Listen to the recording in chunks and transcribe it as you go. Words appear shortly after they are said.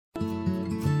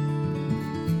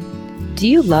Do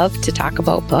you love to talk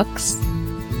about books?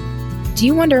 Do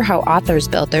you wonder how authors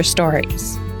build their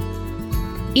stories?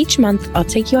 Each month, I'll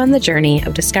take you on the journey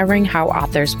of discovering how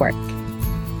authors work.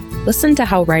 Listen to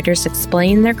how writers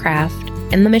explain their craft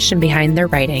and the mission behind their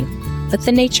writing with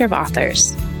the nature of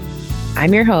authors.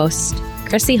 I'm your host,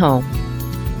 Chrissy Holm.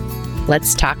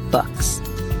 Let's talk books.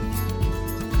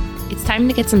 It's time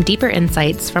to get some deeper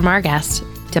insights from our guest,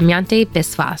 Damyanti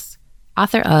Biwas,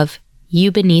 author of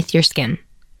You Beneath Your Skin.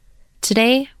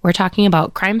 Today, we're talking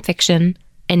about crime fiction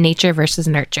and nature versus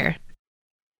nurture.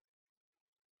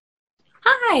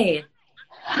 Hi.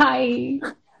 Hi.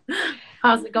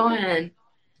 How's it going?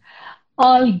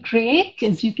 All great.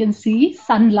 As you can see,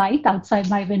 sunlight outside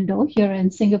my window here in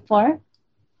Singapore.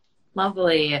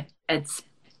 Lovely. It's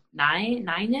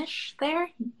nine-ish there?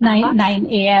 9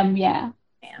 a.m. Yeah.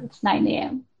 It's 9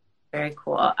 a.m. Very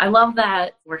cool. I love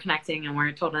that we're connecting and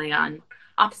we're totally on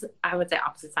opposite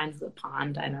sides of the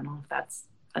pond. I don't know if that's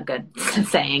a good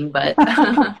saying, but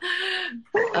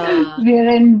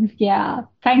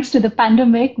thanks to the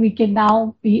pandemic, we can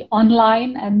now be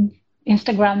online and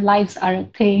Instagram lives are a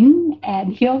thing.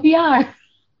 And here we are.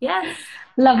 Yes.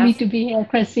 Lovely to be here,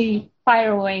 Chrissy.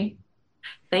 Fire away.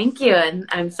 Thank you. And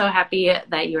I'm so happy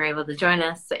that you were able to join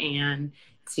us and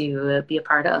to be a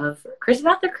part of Chris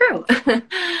About the Crew.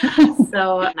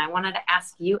 So I wanted to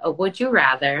ask you a would you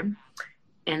rather.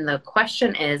 And the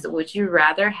question is, would you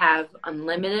rather have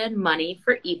unlimited money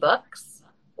for ebooks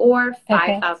or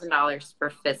 $5,000 for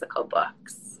physical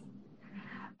books?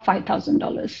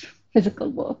 $5,000 physical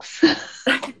books.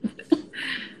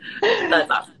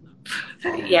 That's awesome.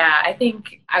 Yeah, I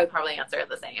think I would probably answer it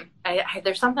the same.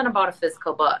 There's something about a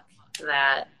physical book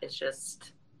that is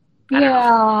just...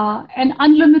 And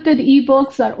unlimited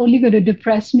ebooks are only going to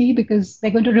depress me because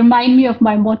they're going to remind me of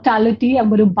my mortality. I'm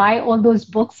going to buy all those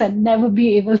books and never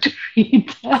be able to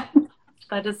read them.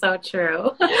 That is so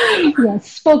true.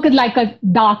 Yes, spoken like a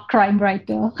dark crime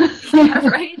writer. Yeah,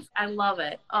 right? I love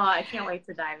it. Oh, I can't wait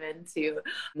to dive into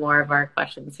more of our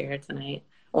questions here tonight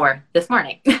or this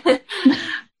morning.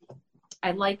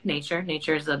 I like nature.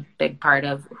 Nature is a big part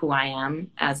of who I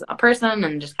am as a person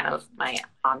and just kind of my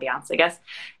ambiance, I guess.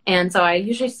 And so I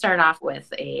usually start off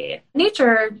with a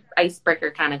nature icebreaker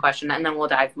kind of question, and then we'll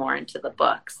dive more into the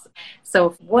books. So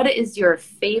what is your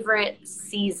favorite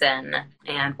season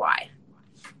and why?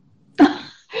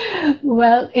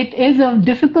 Well, it is a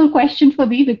difficult question for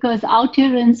me because out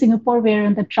here in Singapore, we're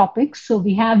in the tropics, so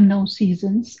we have no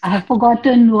seasons. I have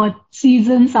forgotten what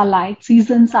seasons are like.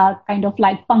 Seasons are kind of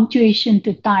like punctuation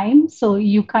to time. So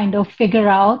you kind of figure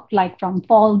out like from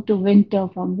fall to winter,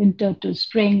 from winter to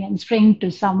spring and spring to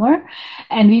summer.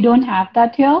 And we don't have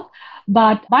that here.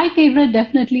 But my favorite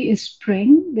definitely is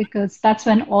spring because that's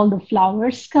when all the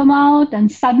flowers come out.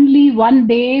 And suddenly one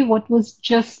day, what was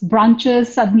just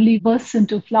branches suddenly bursts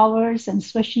into flowers. And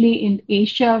especially in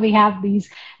Asia, we have these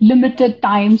limited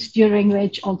times during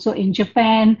which also in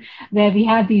Japan, where we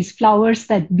have these flowers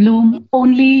that bloom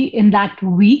only in that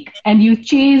week. And you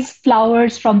chase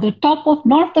flowers from the top of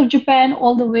north of Japan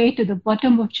all the way to the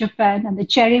bottom of Japan. And the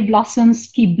cherry blossoms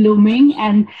keep blooming.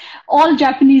 And all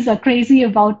Japanese are crazy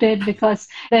about it because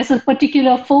there's a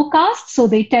particular forecast. So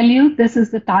they tell you this is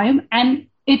the time. And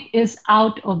it is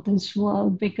out of this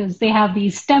world because they have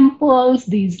these temples,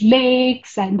 these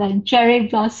lakes, and then cherry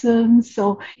blossoms.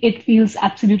 So it feels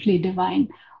absolutely divine.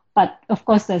 But of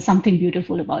course, there's something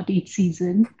beautiful about each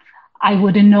season. I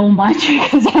wouldn't know much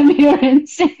because I'm here in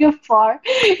Singapore.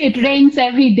 It rains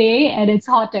every day and it's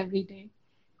hot every day.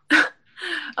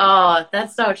 Oh,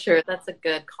 that's so true. That's a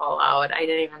good call out. I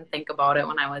didn't even think about it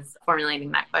when I was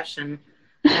formulating that question.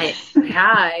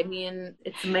 I mean,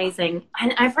 it's amazing.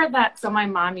 And I've heard that. So my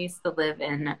mom used to live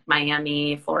in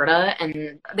Miami, Florida,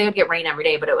 and they would get rain every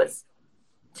day, but it was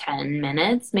 10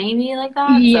 minutes, maybe like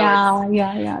that. Yeah.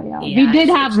 We did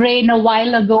have rain a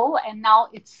while ago, and now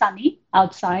it's sunny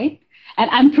outside. And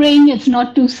I'm praying it's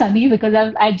not too sunny because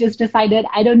I just decided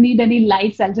I don't need any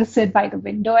lights. I'll just sit by the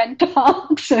window and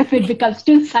talk. So if it becomes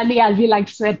too sunny, I'll be like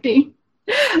sweating.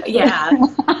 Yeah.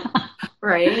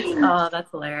 Right. Oh, that's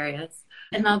hilarious.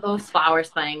 And now those flowers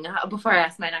thing, before I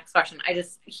ask my next question, I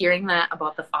just hearing that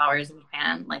about the flowers in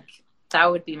Japan, like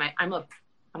that would be I'm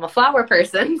a flower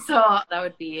person. So that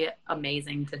would be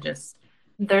amazing to just,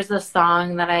 there's a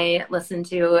song that I listen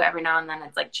to every now and then.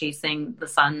 It's like Chasing the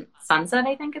Sunset,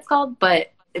 I think it's called,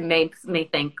 but it makes me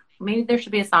think maybe there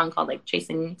should be a song called like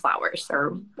Chasing Flowers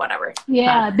or whatever.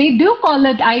 Yeah, they do call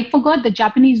it, I forgot the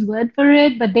Japanese word for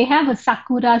it, but they have a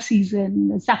sakura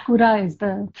season. Sakura is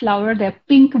the flower. They're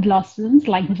pink blossoms,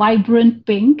 like vibrant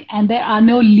pink, and there are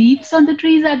no leaves on the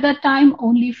trees at that time,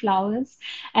 only flowers.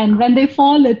 And when they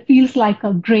fall, it feels like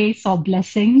a grace or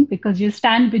blessing because you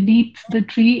stand beneath the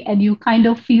tree and you kind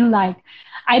of feel like,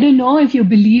 I don't know if you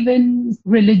believe in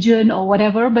religion or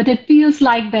whatever, but it feels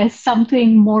like there's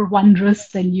something more wondrous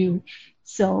than you.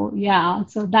 So yeah,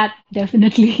 so that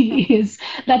definitely is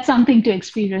that's something to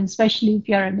experience, especially if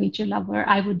you're a nature lover.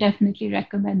 I would definitely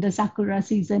recommend the sakura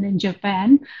season in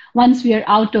Japan once we are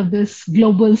out of this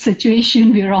global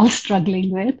situation we're all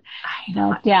struggling with. I know.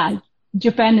 But yeah,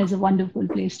 Japan is a wonderful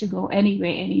place to go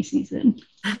anyway, any season.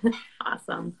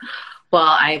 Awesome. Well,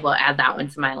 I will add that one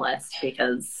to my list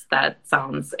because that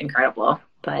sounds incredible.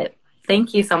 But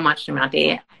thank you so much,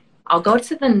 Damyanti. I'll go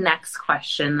to the next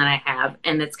question that I have,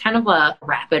 and it's kind of a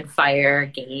rapid fire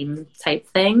game type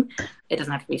thing. It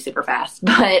doesn't have to be super fast,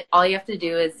 but all you have to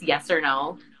do is yes or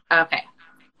no. Okay.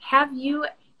 Have you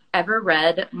ever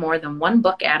read more than one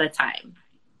book at a time?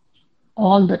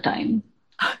 All the time.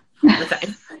 All the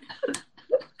time.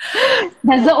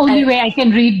 That's the only way I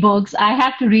can read books. I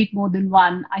have to read more than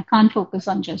one. I can't focus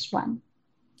on just one.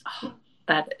 Oh,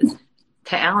 that is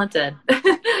talented.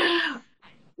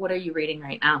 What are you reading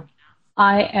right now?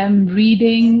 I am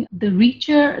reading The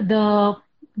Reacher,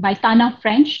 by Tana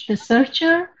French, The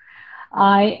Searcher.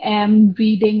 I am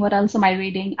reading, what else am I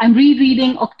reading? I'm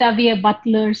rereading Octavia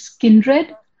Butler's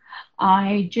Kindred.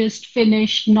 I just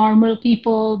finished Normal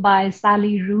People by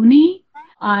Sally Rooney.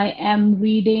 I am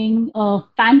reading a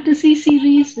fantasy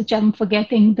series, which I'm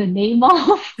forgetting the name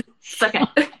of. Okay.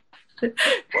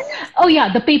 Oh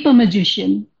yeah, The Paper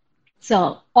Magician.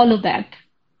 So all of that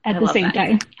at the same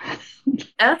time.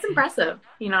 That's impressive.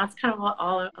 It's kind of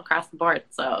all across the board.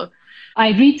 So I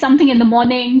read something in the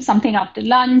morning, something after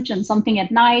lunch, and something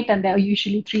at night, and there are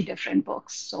usually 3 different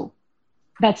books. So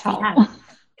that's how. Yeah.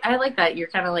 I like that. You're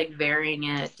kind of like varying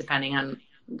it depending on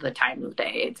the time of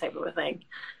day type of a thing.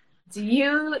 Do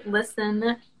you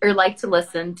listen or like to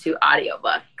listen to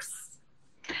audiobooks?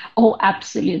 Oh,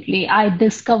 absolutely. I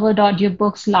discovered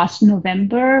audiobooks last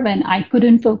November when I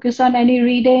couldn't focus on any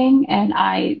reading, and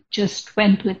I just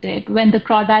went with it. When the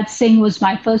Crawdads Sing was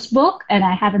my first book, and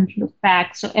I haven't looked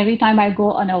back. So every time I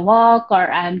go on a walk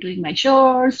or I'm doing my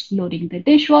chores, loading the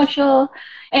dishwasher,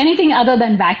 anything other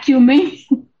than vacuuming,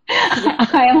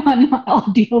 I am on my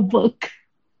audiobook.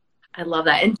 I love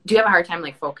that. And do you have a hard time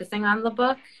like focusing on the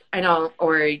book? I know,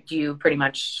 or do you pretty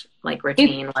much like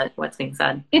retain what's being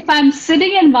said? If I'm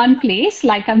sitting in one place,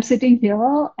 like I'm sitting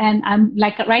here and I'm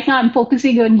like right now I'm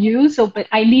focusing on you, but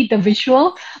I need the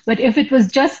visual. But if it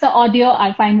was just the audio,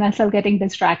 I find myself getting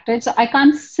distracted. So I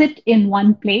can't sit in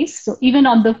one place. So even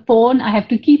on the phone, I have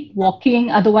to keep walking.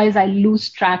 Otherwise, I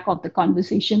lose track of the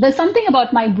conversation. There's something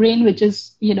about my brain which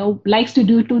is, likes to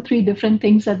do 2-3 different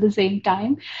things at the same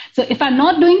time. So if I'm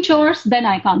not doing chores, then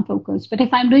I can't focus. But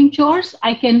if I'm doing chores,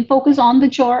 I can focus on the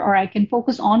chore or I can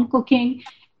focus on cooking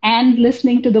and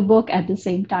listening to the book at the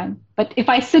same time. But if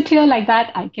I sit here like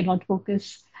that, I cannot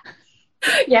focus.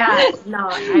 Yeah, no,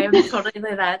 I am totally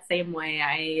that same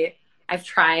way. I've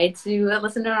tried to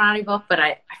listen to an audiobook, but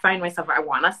I find myself, I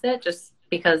want to sit just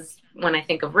because when I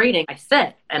think of reading, I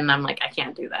sit and I'm like, I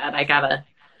can't do that. I gotta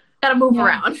move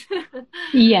around.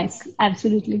 Yes,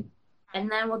 absolutely. And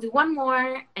then we'll do one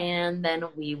more and then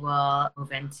we will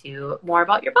move into more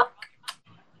about your book.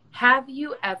 Have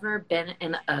you ever been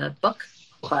in a book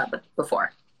club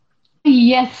before?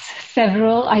 Yes,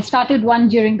 several. I started one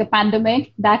during the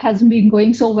pandemic. That hasn't been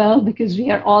going so well because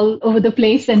we are all over the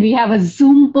place and we have a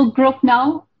Zoom book group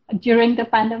now during the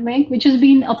pandemic, which has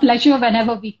been a pleasure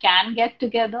whenever we can get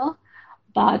together.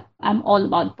 But I'm all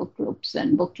about book groups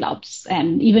and book clubs,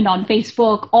 and even on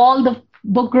Facebook, all the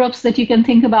book groups that you can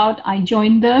think about, I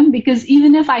join them because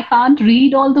even if I can't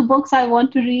read all the books I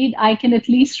want to read, I can at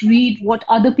least read what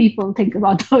other people think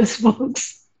about those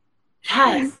books.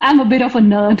 Yes. I'm a bit of a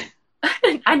nerd.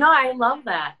 I know. I love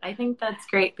that. I think that's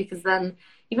great because then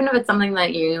even if it's something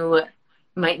that you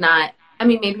might not,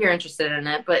 maybe you're interested in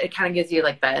it, but it kind of gives you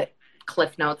like the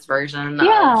Cliff Notes version.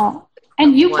 Yeah.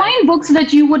 And you find books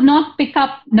that you would not pick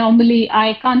up normally.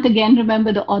 I can't again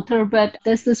remember the author, but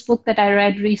there's this book that I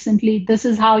read recently. This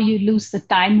Is How You Lose the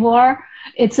Time War.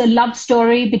 It's a love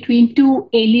story between 2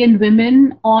 alien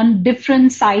women on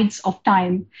different sides of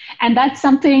time. And that's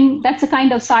a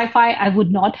kind of sci-fi I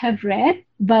would not have read,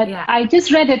 but yeah. I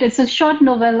just read it. It's a short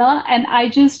novella and I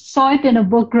just saw it in a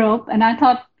book group and I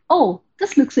thought, oh,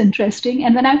 this looks interesting.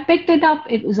 And when I picked it up,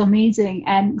 it was amazing.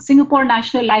 And Singapore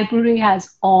National Library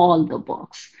has all the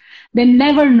books. they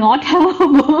never not have a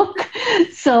book.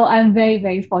 So I'm very,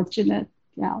 very fortunate.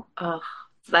 Yeah. Oh,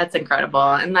 that's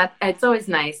incredible. And that it's always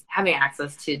nice having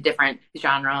access to different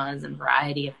genres and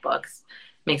variety of books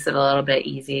makes it a little bit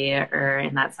easier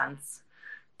in that sense.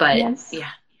 But Yes. yeah,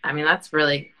 I mean, that's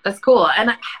cool.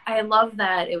 And I love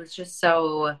that it was just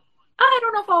so, I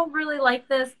don't know if I'll really like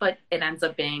this, but it ends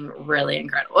up being really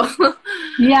incredible.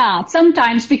 Yeah,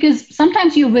 sometimes because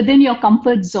sometimes you're within your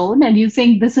comfort zone and you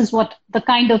think this is what the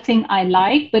kind of thing I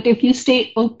like. But if you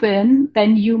stay open,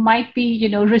 then you might be,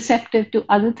 receptive to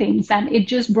other things and it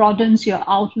just broadens your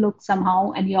outlook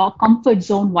somehow and your comfort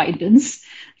zone widens.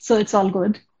 So it's all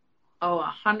good. Oh,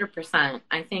 100%.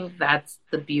 I think that's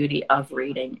the beauty of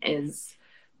reading is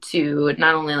to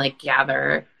not only like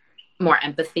gather more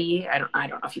empathy. I don't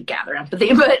know if you gather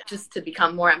empathy, but just to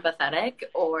become more empathetic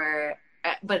or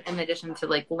but in addition to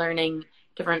like learning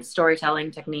different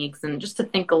storytelling techniques and just to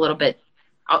think a little bit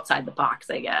outside the box,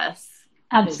 I guess, is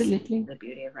Absolutely. the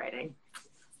beauty of writing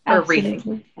or reading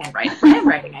Absolutely. and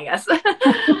writing, I guess.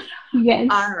 Yes,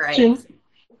 All right. true.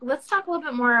 Let's talk a little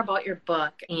bit more about your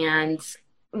book and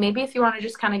maybe if you want to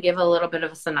just kind of give a little bit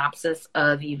of a synopsis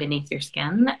of You Beneath Your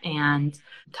Skin and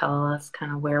tell us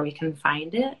kind of where we can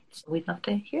find it. We'd love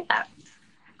to hear that.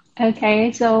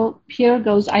 Okay, so here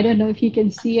goes. I don't know if you can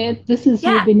see it. This is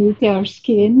You Yeah. Beneath Your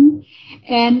Skin.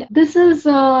 And this is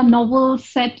a novel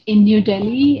set in New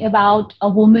Delhi about a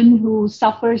woman who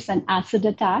suffers an acid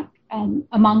attack and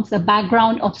amongst the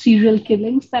background of serial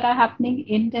killings that are happening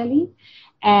in Delhi.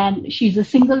 And she's a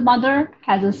single mother,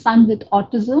 has a son with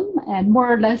autism, and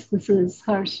more or less this is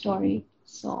her story.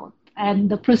 So, and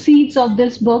the proceeds of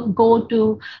this book go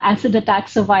to acid attack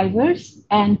survivors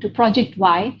and to Project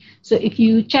Y. So if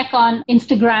you check on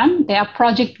Instagram, they are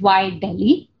Project Y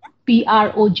Delhi,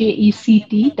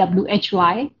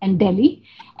 PROJECTWHY and Delhi.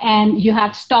 And you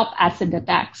have Stop Acid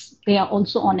Attacks. They are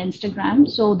also on Instagram.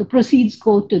 So the proceeds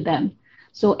go to them.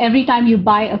 So every time you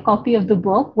buy a copy of the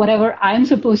book, whatever I'm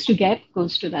supposed to get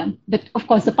goes to them. But of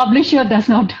course, the publisher does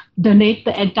not donate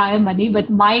the entire money, but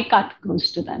my cut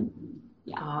goes to them.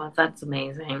 Yeah. Oh, that's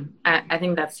amazing. I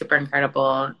think that's super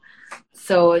incredible.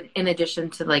 So in addition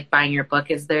to like buying your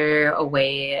book, is there a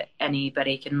way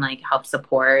anybody can like help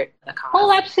support the Oh,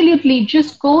 cause? absolutely.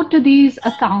 Just go to these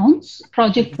accounts,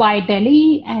 Project Y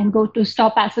Delhi, and go to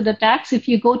Stop Acid Attacks. If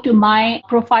you go to my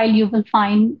profile, you will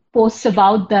find posts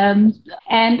about them.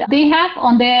 And they have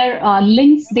on their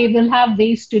links, they will have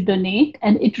ways to donate.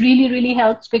 And it really, really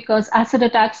helps because acid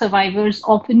attack survivors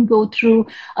often go through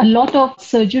a lot of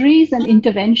surgeries and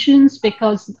interventions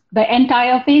because the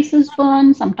entire face is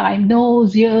burned, sometimes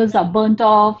nose, ears are burnt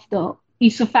off, the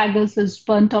esophagus is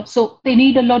burnt off. So they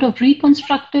need a lot of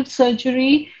reconstructive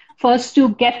surgery first to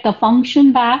get the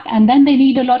function back, and then they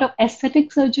need a lot of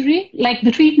aesthetic surgery. Like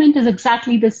the treatment is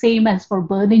exactly the same as for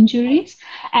burn injuries,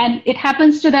 and it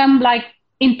happens to them like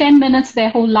in 10 minutes, their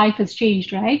whole life has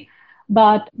changed, right?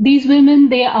 But these women,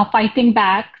 they are fighting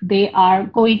back. They are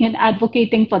going and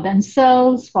advocating for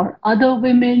themselves, for other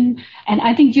women. And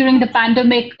I think during the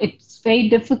pandemic, it's very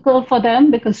difficult for them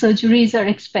because surgeries are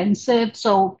expensive.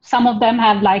 So some of them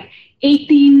have like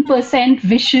 18%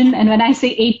 vision. And when I say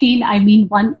 18, I mean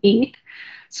 1/8.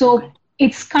 So Okay.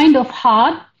 it's kind of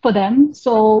hard for them.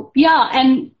 So yeah,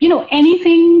 and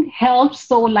anything helps.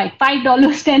 So like $5,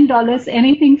 $10,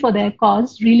 anything for their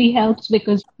cause really helps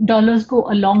because dollars go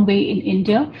a long way in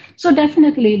India. So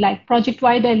definitely like Project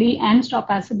Y Delhi and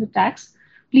Stop Acid Attacks,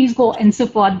 please go and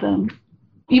support them.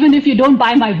 Even if you don't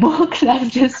buy my book, that's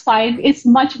just fine. It's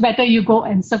much better you go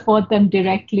and support them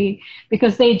directly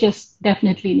because they just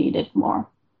definitely need it more.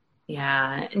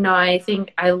 Yeah, no, I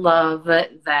think I love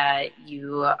that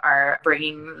you are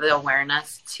bringing the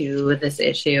awareness to this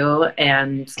issue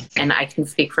and I can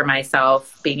speak for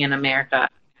myself being in America.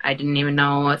 I didn't even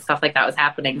know stuff like that was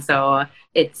happening. So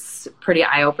it's pretty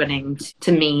eye-opening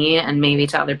to me and maybe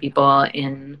to other people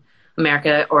in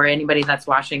America or anybody that's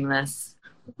watching this.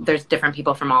 There's different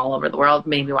people from all over the world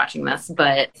maybe watching this, but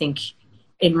I think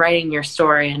in writing your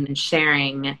story and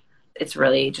sharing, it's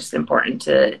really just important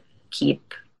to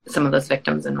keep some of those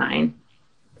victims in mind.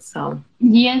 So,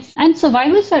 Yes, and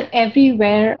survivors are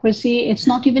everywhere, Chrissy. It's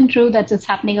not even true that it's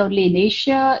happening only in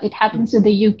Asia. It happens in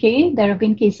the UK. There have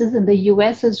been cases in the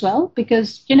US as well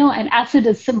because, an acid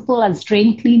is simple as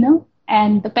drain cleaner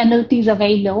and the penalties are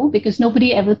very low because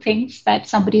nobody ever thinks that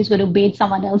somebody is going to bathe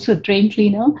someone else with drain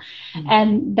cleaner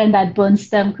and then that burns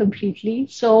them completely.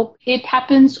 So it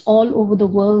happens all over the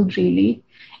world, really.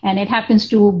 And it happens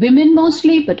to women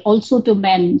mostly, but also to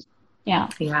men. Yeah.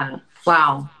 yeah.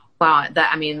 Wow. Wow.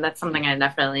 That, I mean, that's something I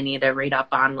definitely need to read up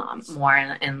on more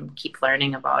and keep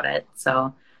learning about it.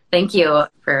 So Thank you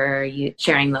for you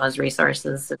sharing those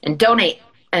resources, and donate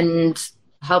and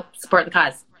help support the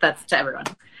cause. That's to everyone.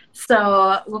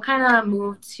 So we'll kind of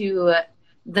move to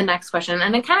the next question,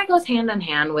 and it kind of goes hand in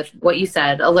hand with what you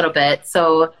said a little bit.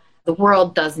 So the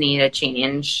world does need a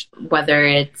change, whether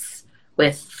it's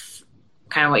with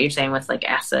kind of what you're saying with like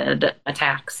acid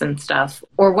attacks and stuff,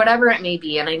 or whatever it may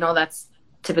be. And I know that's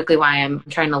typically why I'm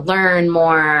trying to learn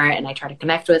more, and I try to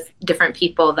connect with different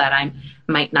people that I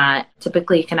might not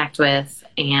typically connect with,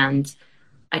 and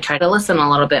I try to listen a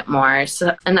little bit more.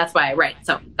 So, and that's why I write.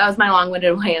 So that was my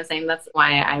long-winded way of saying that's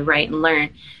why I write and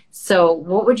learn. So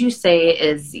what would you say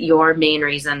is your main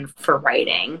reason for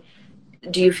writing?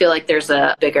 Do you feel like there's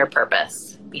a bigger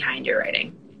purpose behind your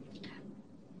writing?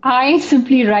 I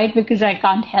simply write because I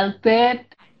can't help it.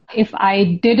 If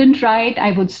I didn't write,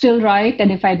 I would still write. And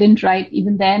if I didn't write,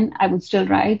 even then, I would still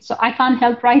write. So I can't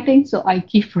help writing, so I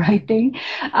keep writing.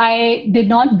 I did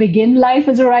not begin life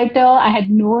as a writer. I had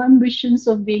no ambitions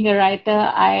of being a writer.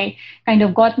 I kind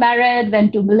of got married,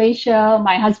 went to Malaysia.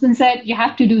 My husband said, you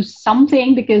have to do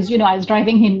something because, I was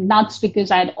driving him nuts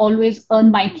because I had always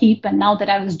earned my keep. And now that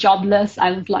I was jobless,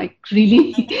 I was like,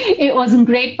 really, it wasn't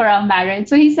great for our marriage.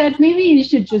 So he said, maybe you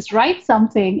should just write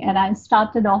something. And I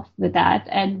started off with that.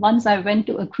 And once I went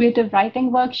to a creative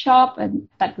writing workshop, and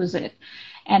that was it.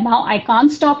 And now I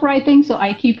can't stop writing, so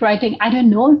I keep writing. I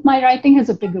don't know if my writing has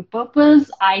a bigger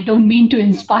purpose. I don't mean to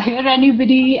inspire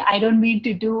anybody. I don't mean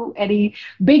to do any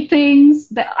big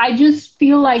things. I just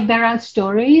feel like there are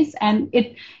stories, and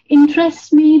it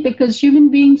interests me because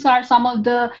human beings are some of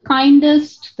the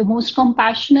kindest, the most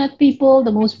compassionate people,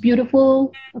 the most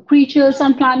beautiful creatures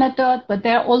on planet Earth, but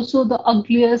they're also the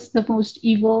ugliest, the most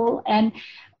evil. And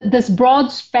this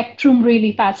broad spectrum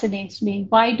really fascinates me.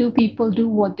 Why do people do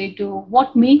what they do?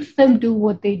 What makes them do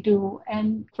what they do?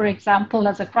 And for example,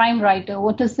 as a crime writer,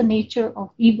 what is the nature of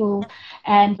evil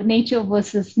and nature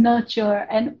versus nurture?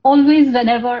 And always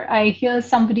whenever I hear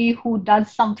somebody who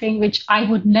does something which I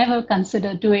would never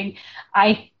consider doing,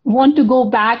 I want to go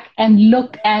back and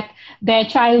look at their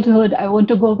childhood. I want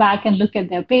to go back and look at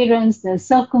their parents, their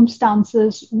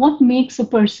circumstances, what makes a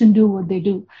person do what they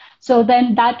do. So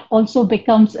then that also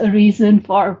becomes a reason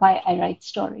for why I write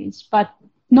stories, but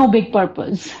no big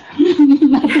purpose.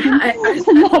 Nothing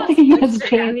is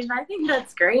great. I mean, I think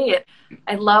that's great.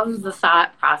 I love the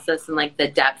thought process and like the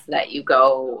depth that you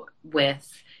go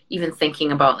with even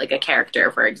thinking about like a character,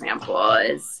 for example,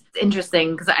 is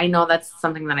interesting because I know that's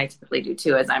something that I typically do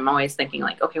too, is I'm always thinking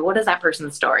like, okay, what is that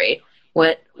person's story?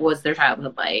 What was their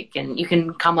childhood like? And you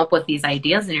can come up with these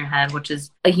ideas in your head, which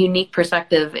is a unique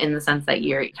perspective in the sense that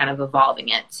you're kind of evolving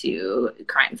it to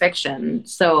crime fiction.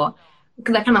 So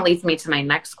that kind of leads me to my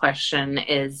next question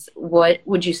is, what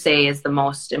would you say is the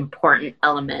most important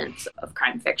element of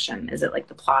crime fiction? Is it like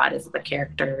the plot? Is it the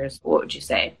characters? What would you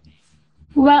say?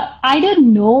 Well, I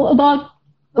didn't know about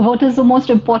what is the most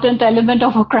important element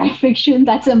of a crime fiction.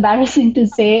 That's embarrassing to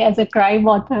say as a crime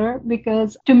author,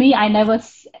 because to me, I never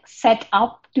set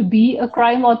up to be a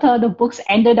crime author. The books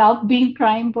ended up being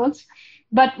crime books.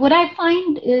 But what I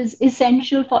find is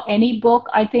essential for any book,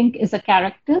 I think, is the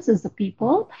characters, is the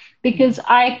people, because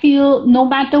I feel no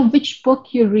matter which book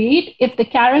you read, if the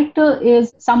character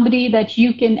is somebody that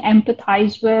you can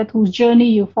empathize with, whose journey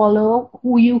you follow,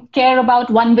 who you care about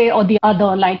one way or the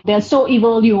other, like they're so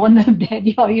evil, you want them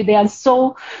dead, or they are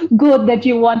so good that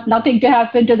you want nothing to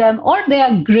happen to them, or they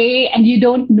are gray and you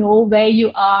don't know where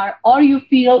you are, or you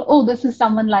feel, oh, this is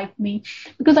someone like me.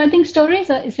 Because I think stories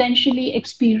are essentially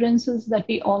experiences that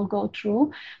we all go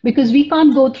through, because we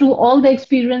can't go through all the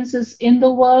experiences in the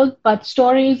world, but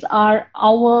stories are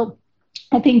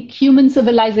I think human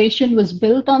civilization was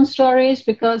built on stories,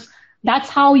 because that's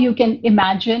how you can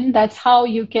imagine, that's how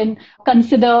you can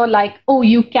consider like, oh,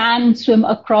 you can swim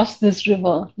across this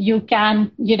river. You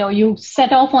can, you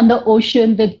set off on the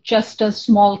ocean with just a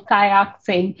small kayak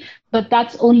thing. But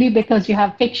that's only because you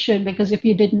have fiction, because if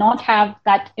you did not have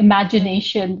that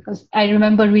imagination, because I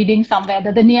remember reading somewhere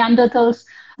that the Neanderthals,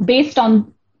 based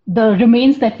on the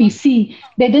remains that we see,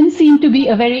 they didn't seem to be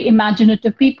a very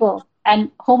imaginative people. And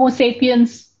Homo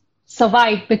sapiens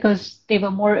survived because they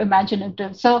were more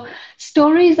imaginative. So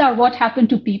stories are what happened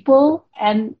to people,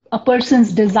 and a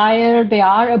person's desire, they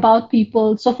are about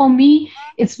people. So for me,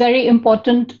 it's very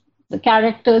important. The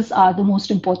characters are the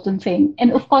most important thing.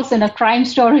 And of course, in a crime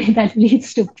story that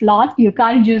leads to plot, you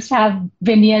can't just have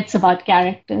vignettes about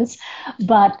characters.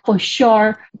 But for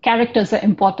sure, characters are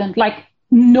important. Like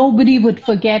nobody would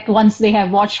forget once they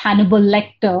have watched Hannibal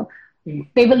Lecter,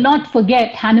 They will not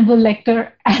forget Hannibal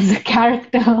Lecter as a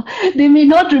character. They may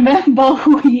not remember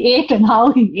who he ate and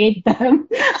how he ate them,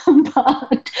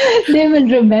 but they will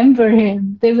remember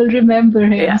him. They will remember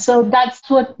him. Yeah. So that's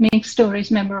what makes stories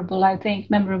memorable, I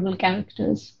think, memorable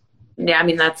characters. Yeah, I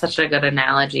mean, that's such a good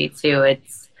analogy, too.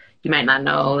 You might not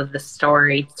know the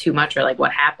story too much or like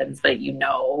what happens, but you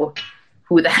know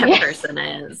who that Yes. person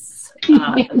is.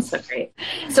 Yes. That's so great.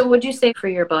 So would you say for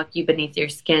your book, You Beneath Your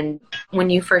Skin,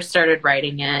 when you first started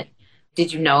writing it,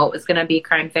 did you know it was going to be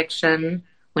crime fiction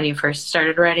when you first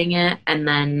started writing it? And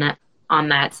then on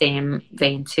that same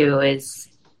vein too is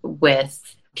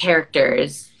with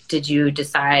characters, did you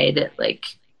decide like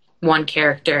one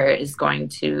character is going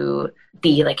to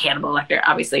be like Hannibal Lecter?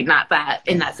 Obviously not that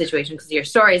in that situation because your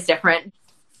story is different.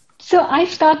 So I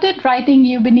started writing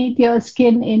You Beneath Your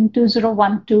Skin in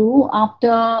 2012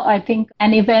 after, I think,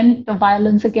 an event of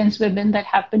violence against women that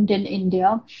happened in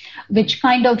India, which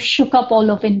kind of shook up all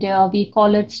of India. We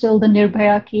call it still the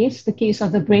Nirbhaya case, the case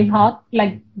of the Braveheart.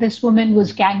 Like this woman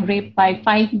was gang raped by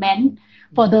 5 men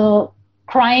for the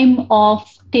crime of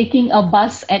taking a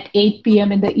bus at 8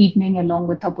 p.m. in the evening along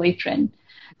with her boyfriend.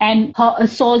 And her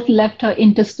assault left her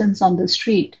intestines on the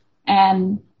street.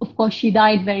 And of course, she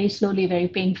died very slowly, very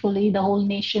painfully. The whole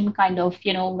nation kind of,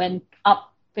 went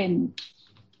up in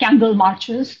candle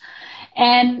marches.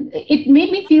 And it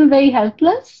made me feel very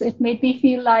helpless. It made me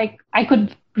feel like I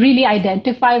could really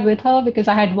identify with her because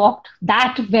I had walked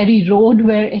that very road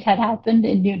where it had happened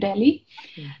in New Delhi.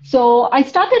 So I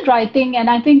started writing, and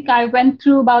I think I went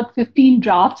through about 15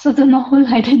 drafts of the novel.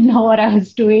 I didn't know what I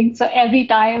was doing. So every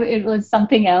time it was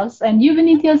something else. And You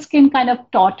Beneath Your Skin kind of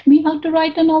taught me how to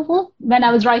write a novel. When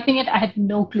I was writing it, I had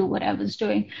no clue what I was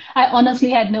doing. I honestly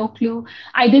had no clue.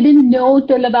 I didn't know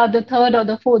till about the third or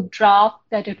the fourth draft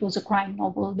that it was a crime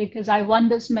novel because I won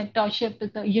this mentorship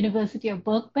with the University of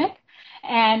Birkbeck.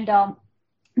 And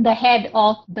the head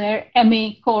of their MA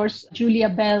course, Julia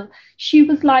Bell, she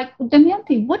was like,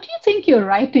 Damyanti, what do you think you're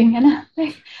writing? And I'm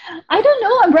like, I don't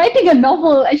know, I'm writing a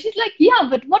novel. And she's like, yeah,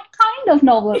 but what kind of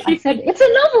novel? I said, it's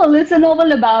a novel. It's a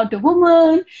novel about a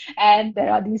woman, and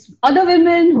there are these other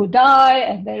women who die,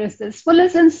 and there is this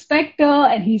police inspector,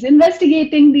 and he's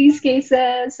investigating these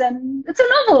cases, and it's a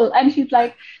novel. And she's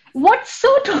like, what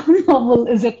sort of novel?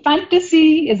 Is it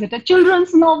fantasy? Is it a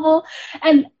children's novel?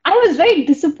 And I was very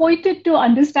disappointed to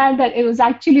understand that it was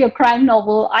actually a crime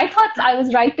novel. I thought I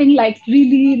was writing like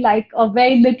really like a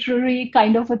very literary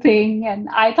kind of a thing. And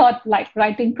I thought like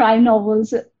writing crime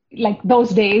novels like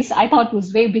those days, I thought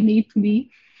was way beneath me.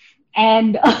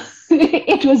 And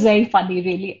it was very funny,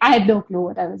 really. I had no clue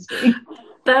what I was doing.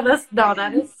 That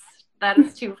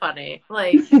is too funny.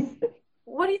 Like,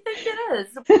 what do you think it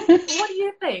is? What do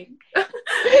you think?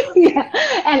 Yeah,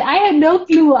 and I had no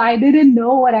clue. I didn't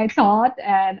know what I thought,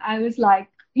 and I was like,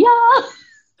 yeah.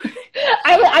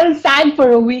 I was sad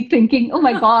for a week thinking, oh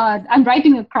my God, I'm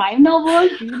writing a crime novel?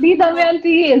 Really,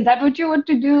 Damyanti? Is that what you want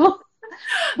to do?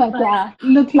 But yeah,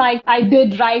 looked like I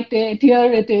did write it.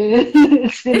 Here it is.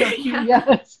 It's been a few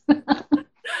years.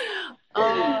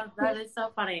 Oh, that is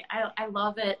so funny. I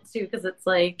love it too, because it's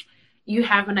like you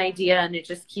have an idea and you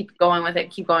just keep going with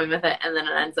it, and then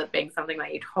it ends up being something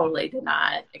that you totally did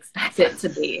not expect it to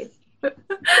be.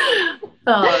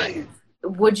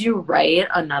 Would you write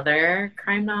another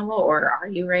crime novel, or are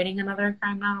you writing another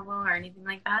crime novel or anything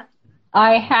like that?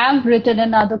 I have written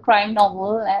another crime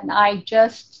novel, and I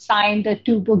just signed a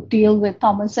 2-book deal with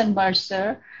Thomas and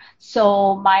Mercer.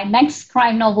 So my next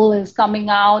crime novel is coming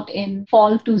out in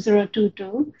fall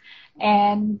 2022,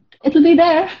 and it'll be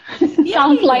there.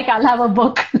 Sounds like I'll have a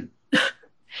book.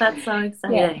 That's so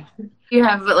exciting. Yeah. Do you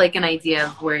have like an idea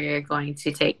of where you're going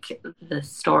to take the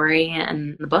story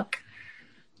and the book?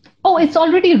 Oh, it's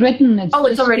already written. It's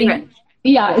already written.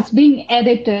 Yeah, it's being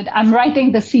edited. I'm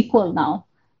writing the sequel now.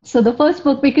 So the first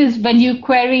book, because when you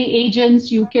query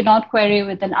agents, you cannot query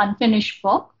with an unfinished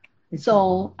book.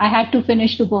 So I had to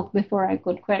finish the book before I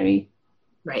could query.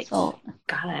 Right. So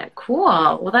got it.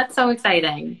 Cool. Well, that's so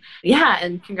exciting. Yeah,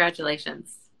 and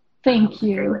congratulations. Thank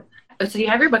you. So you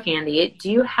have your book handy.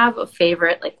 Do you have a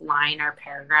favorite like line or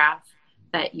paragraph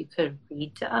that you could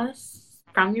read to us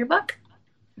from your book?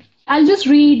 I'll just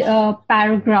read a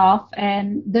paragraph,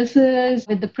 and this is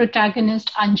with the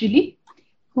protagonist Anjali,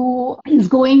 who is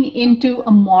going into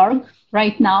a morgue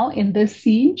right now in this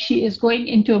scene. She is going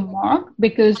into a morgue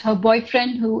because her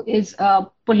boyfriend, who is a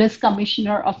police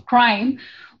commissioner of crime,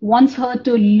 wants her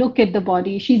to look at the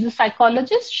body. She's a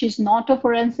psychologist. She's not a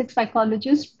forensic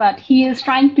psychologist, but he is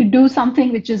trying to do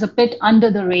something which is a bit under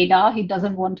the radar. He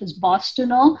doesn't want his boss to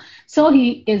know. So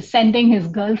he is sending his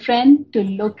girlfriend to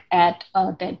look at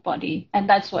a dead body. And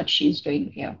that's what she's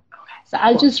doing here. So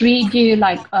I'll Cool. just read you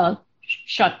like a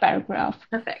short paragraph.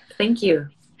 Perfect. Thank you.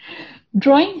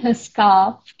 Drawing her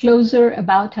scarf closer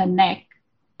about her neck,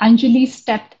 Anjali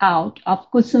stepped out of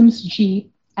Kusum's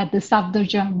jeep at the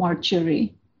Safdarjung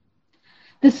mortuary.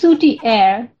 The sooty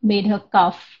air made her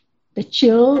cough, the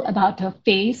chill about her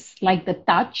face like the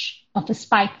touch of a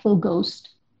spiteful ghost,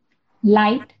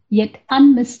 light yet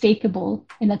unmistakable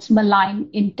in its malign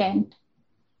intent.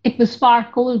 It was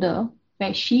far colder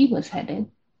where she was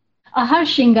headed. A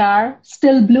Harshingar,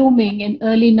 still blooming in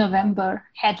early November,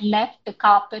 had left a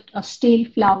carpet of stale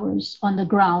flowers on the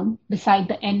ground beside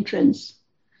the entrance.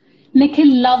 Nikhil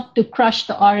loved to crush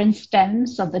the orange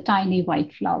stems of the tiny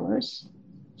white flowers.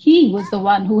 He was the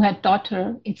one who had taught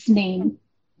her its name.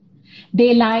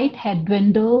 Daylight had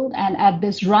dwindled, and at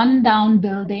this run-down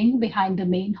building behind the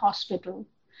main hospital,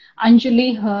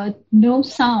 Anjali heard no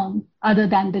sound other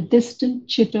than the distant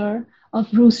chitter of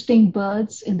roosting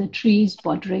birds in the trees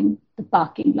bordering the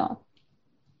parking lot.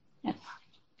 Yes.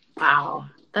 Wow.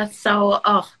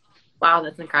 Wow,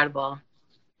 that's incredible.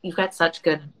 You've got such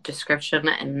good description,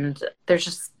 and there's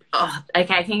just, I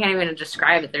can't even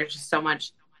describe it. There's just so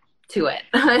much to it.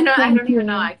 I don't even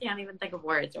know. I can't even think of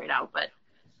words right now, but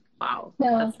wow.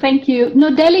 No, thank you.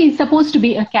 No, Delhi is supposed to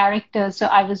be a character, so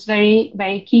I was very,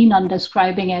 very keen on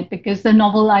describing it because the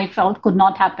novel I felt could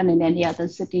not happen in any other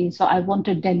city. So I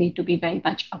wanted Delhi to be very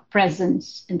much a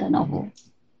presence in the novel.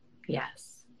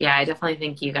 Yes. Yeah, I definitely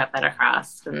think you got that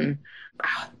across, and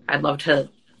I'd love to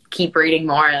keep reading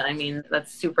more. I mean,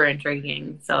 that's super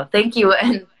intriguing. So thank you.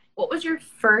 And what was your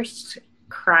first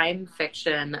crime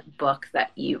fiction book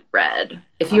that you read,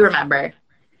 if you remember?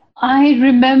 I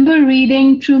remember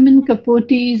reading Truman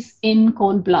Capote's In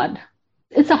Cold Blood.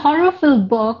 It's a horror-filled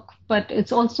book, but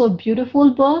it's also a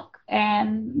beautiful book.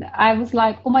 And I was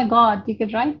like, oh my God, you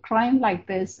could write crime like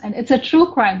this. And it's a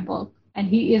true crime book. And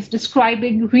he is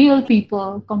describing real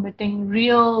people committing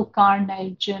real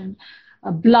carnage and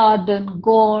blood and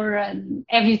gore and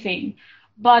everything.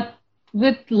 But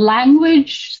with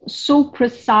language so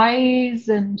precise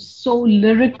and so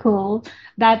lyrical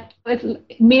that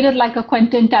it made it like a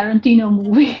Quentin Tarantino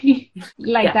movie,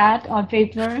 like that on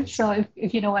paper. So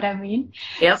if you know what I mean.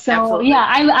 Yep, so absolutely. yeah,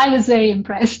 I was very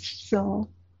impressed. So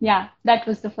yeah, that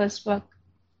was the first book.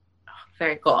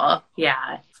 Very cool.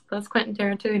 Yeah, those Quentin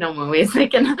Tarantino movies.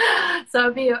 So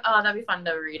that'd be fun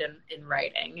to read in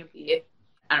writing. It'd be,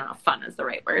 I don't know if fun is the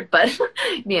right word, but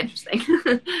it'd be interesting.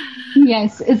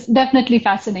 Yes, it's definitely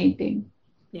fascinating.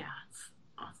 Yeah, it's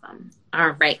awesome.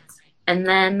 All right. And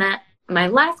then my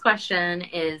last question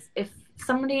is, if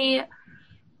somebody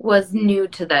was new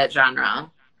to that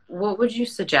genre, what would you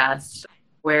suggest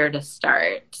where to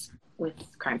start with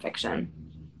crime fiction?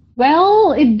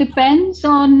 Well, it depends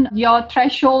on your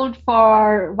threshold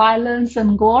for violence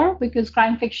and gore because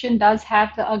crime fiction does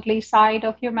have the ugly side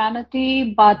of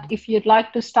humanity. But if you'd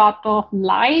like to start off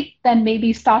light, then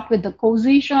maybe start with the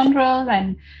cozy genre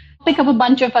and pick up a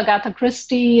bunch of Agatha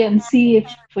Christie and see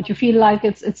if what you feel like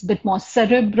it's a bit more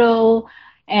cerebral,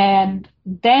 and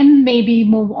then maybe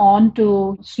move on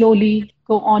to slowly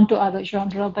go on to other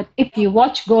genre. But if you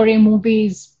watch gory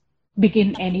movies,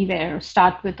 begin anywhere.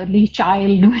 Start with a Lee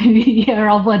Child, maybe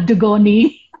Robert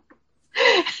Dugoni.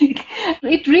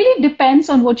 It really depends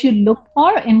on what you look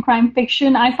for in crime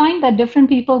fiction. I find that different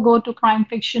people go to crime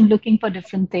fiction looking for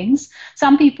different things.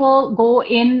 Some people go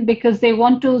in because they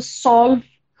want to solve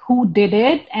who did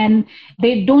it, and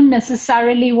they don't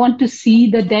necessarily want to see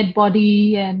the dead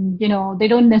body, and they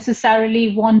don't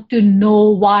necessarily want to know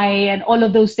why and all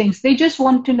of those things. They just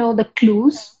want to know the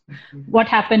clues, what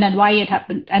happened and why it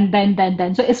happened, and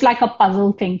then so it's like a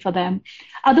puzzle thing for them.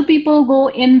 Other people go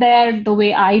in there the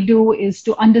way I do, is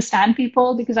to understand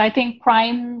people, because I think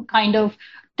crime kind of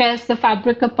tears the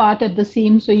fabric apart at the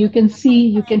seams, so you can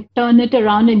turn it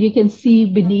around and you can see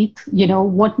beneath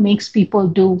what makes people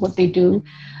do what they do.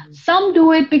 Some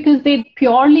do it because they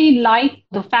purely like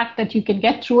the fact that you can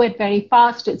get through it very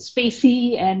fast. It's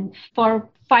spacey, and for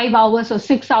 5 hours or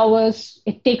 6 hours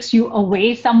it takes you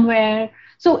away somewhere.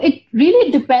 So it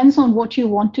really depends on what you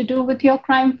want to do with your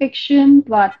crime fiction.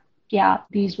 But yeah,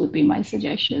 these would be my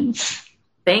suggestions.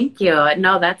 Thank you.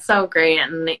 No, that's so great.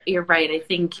 And you're right. I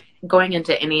think going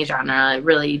into any genre,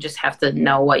 really, you just have to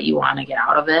know what you want to get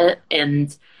out of it.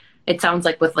 And it sounds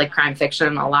like with like crime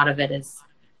fiction, a lot of it is,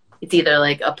 it's either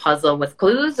like a puzzle with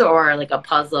clues or like a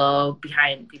puzzle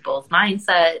behind people's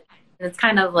mindset. And it's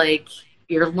kind of like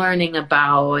you're learning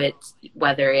about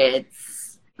whether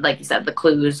it's, like you said, the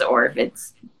clues, or if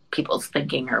it's people's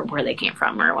thinking or where they came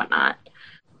from or whatnot.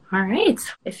 All right.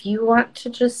 If you want to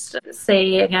just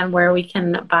say again where we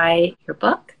can buy your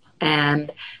book,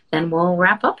 and then we'll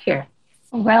wrap up here.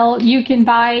 Well, you can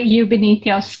buy You Beneath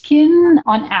Your Skin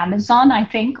on Amazon, I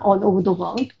think, all over the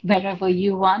world, wherever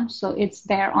you want. So it's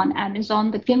there on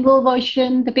Amazon. The Kindle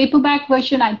version, the paperback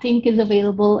version, I think, is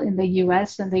available in the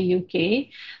US and the UK,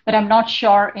 but I'm not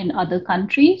sure in other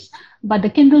countries. But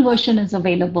the Kindle version is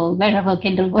available wherever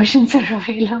Kindle versions are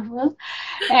available.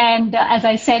 And as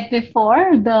I said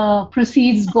before, the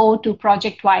proceeds go to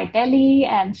Project White Delhi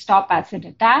and Stop Acid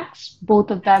Attacks. Both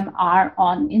of them are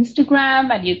on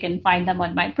Instagram, and you can find them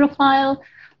on my profile.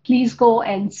 Please go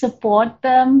and support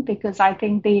them because I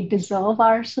think they deserve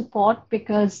our support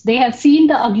because they have seen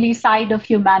the ugly side of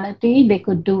humanity. They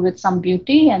could do with some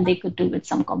beauty and they could do with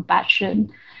some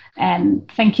compassion. And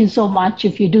thank you so much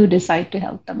if you do decide to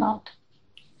help them out.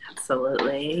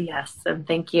 Absolutely. Yes. And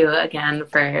thank you again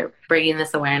for bringing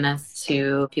this awareness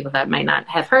to people that might not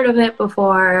have heard of it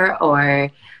before,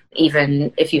 or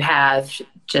even if you have,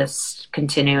 just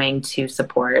continuing to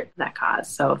support that cause.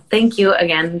 So thank you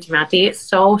again, Damyanti,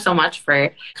 so much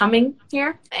for coming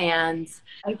here. And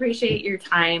I appreciate your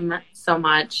time so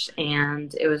much.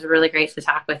 And it was really great to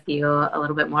talk with you a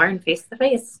little bit more and face to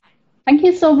face. Thank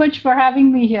you so much for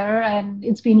having me here. And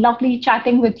it's been lovely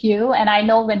chatting with you. And I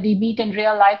know when we meet in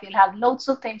real life, we'll have loads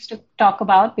of things to talk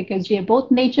about because we are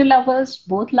both nature lovers,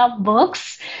 both love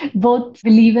books, both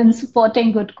believe in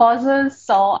supporting good causes.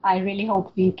 So I really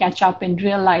hope we catch up in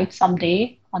real life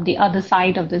someday on the other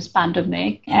side of this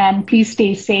pandemic. And please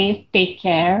stay safe, take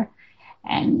care,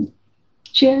 and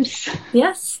cheers.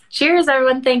 Yes. Cheers,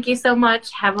 everyone. Thank you so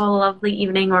much. Have a lovely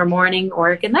evening or morning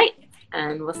or good night.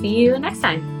 And we'll see you next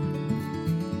time.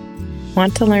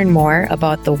 Want to learn more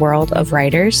about the world of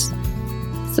writers?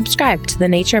 Subscribe to The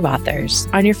Nature of Authors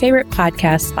on your favorite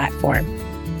podcast platform.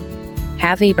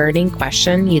 Have a burning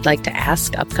question you'd like to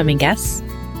ask upcoming guests?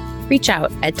 Reach out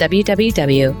at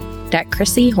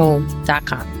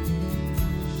www.chrissyholm.com.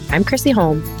 I'm Chrissy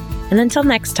Holm, and until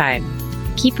next time,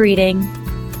 keep reading,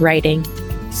 writing,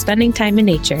 spending time in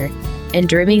nature, and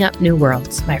dreaming up new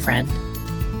worlds, my friend.